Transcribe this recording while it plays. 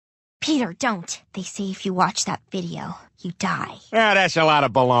Peter, don't. They say if you watch that video, you die. Ah, that's a lot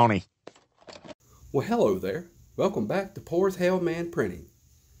of baloney. Well, hello there. Welcome back to Poor as Hell Man Printing.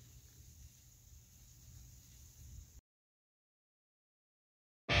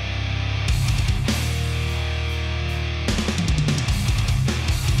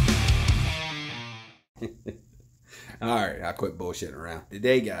 Alright, I quit bullshitting around.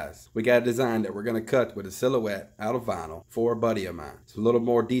 Today, guys, we got a design that we're going to cut with a silhouette out of vinyl for a buddy of mine. It's a little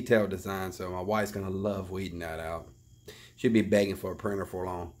more detailed design, so my wife's going to love weeding that out. She'll be begging for a printer for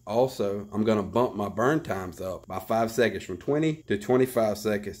long. Also, I'm going to bump my burn times up by 5 seconds from 20 to 25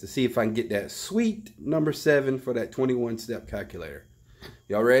 seconds to see if I can get that sweet number 7 for that 21-step calculator.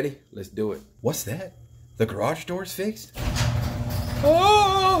 Y'all ready? Let's do it. What's that? The garage door's fixed?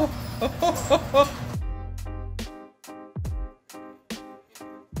 Oh!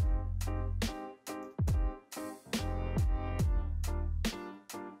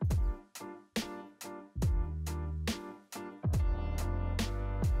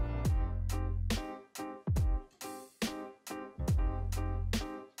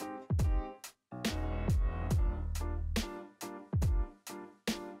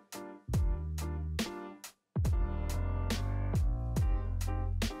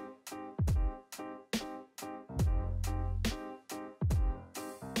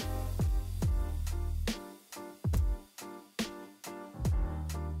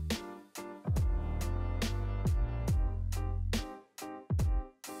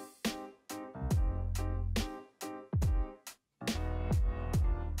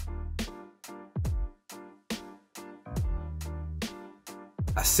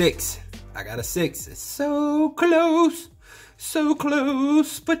 A 6. I got a 6. It's so close,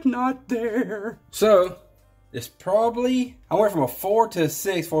 but not there. So it's probably, I went from a 4 to a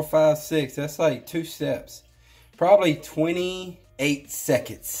 6, 4, 5, 6. That's like 2 steps. Probably 28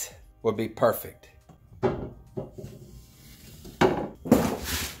 seconds would be perfect.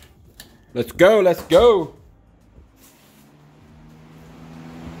 Let's go, let's go.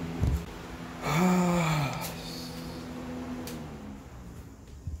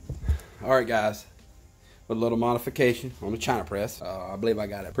 Alright guys, with a little modification on the China press, I believe I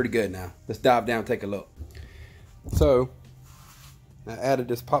got it pretty good now. Let's dive down and take a look. So, I added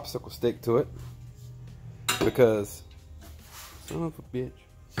this popsicle stick to it because, son of a bitch,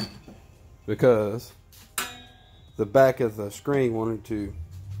 because the back of the screen wanted to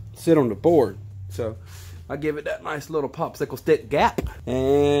sit on the board. So, I give it that nice little popsicle stick gap,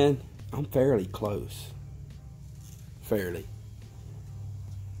 and I'm fairly close. Fairly.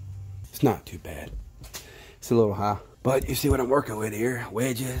 It's not too bad. It's a little high. But you see what I'm working with here.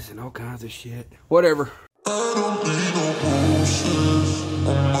 Wedges and all kinds of shit. Whatever. I don't need no roses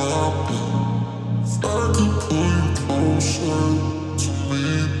on my beat. I can pull you closer to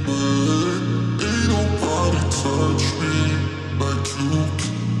me, babe. Ain't nobody touch me like you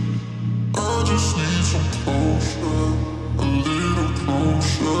can. I just need some closure, a little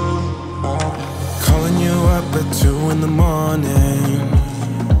closure. Calling you up at 2 in the morning.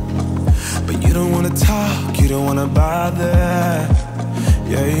 But you don't wanna talk, you don't wanna bother.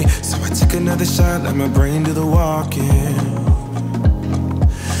 Yeah, so I took another shot, let my brain do the walking.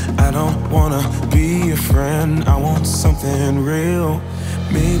 I don't wanna be your friend, I want something real.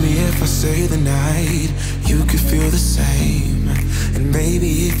 Maybe if I stay the night, you could feel the same. And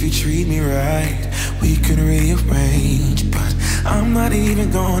maybe if you treat me right, we could rearrange. But I'm not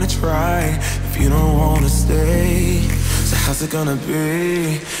even gonna try if you don't wanna stay. So how's it gonna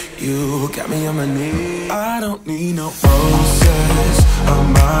be? You got me on my knees. I don't need no roses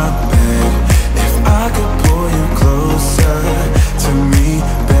on my bed. If I could pull you closer to me,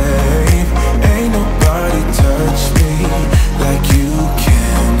 babe. Ain't nobody touch me like you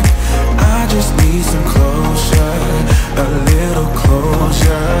can. I just need some closure, a little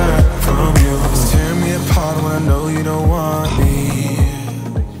closure from you. Just tear me apart when I know you don't want me.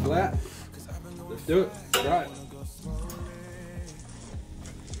 Flat. Let's do it. Right.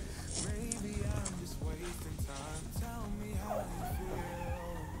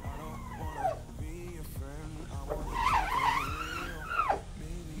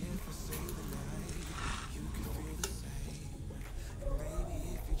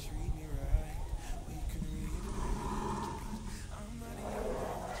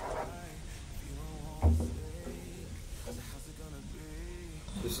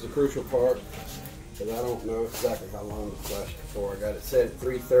 This is the crucial part, because I don't know exactly how long the flash is for. I got it set at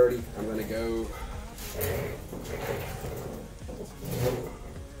 3:30. I'm going to go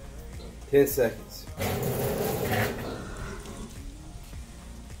 10 seconds.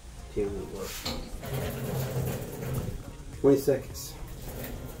 10 won't work. 20 seconds.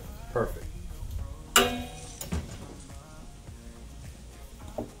 Perfect.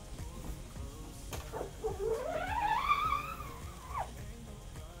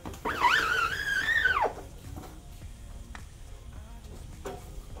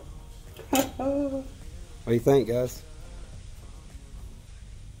 What do you think, guys?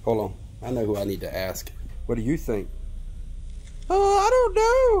 Hold on. I know who I need to ask. What do you think? Oh, I don't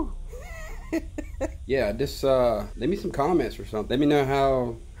know. Yeah, just leave me some comments or something. Let me know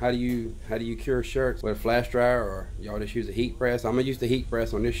how do you cure shirts with a flash dryer, or y'all just use a heat press. I'm gonna use the heat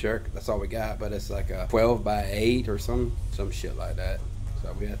press on this shirt. That's all we got, but it's like a 12 by 8 or some shit like that.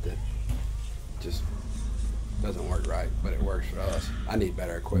 So we have to just. Doesn't work right, but it works for us. I need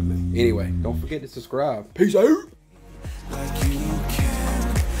better equipment. Anyway, don't forget to subscribe. Peace out.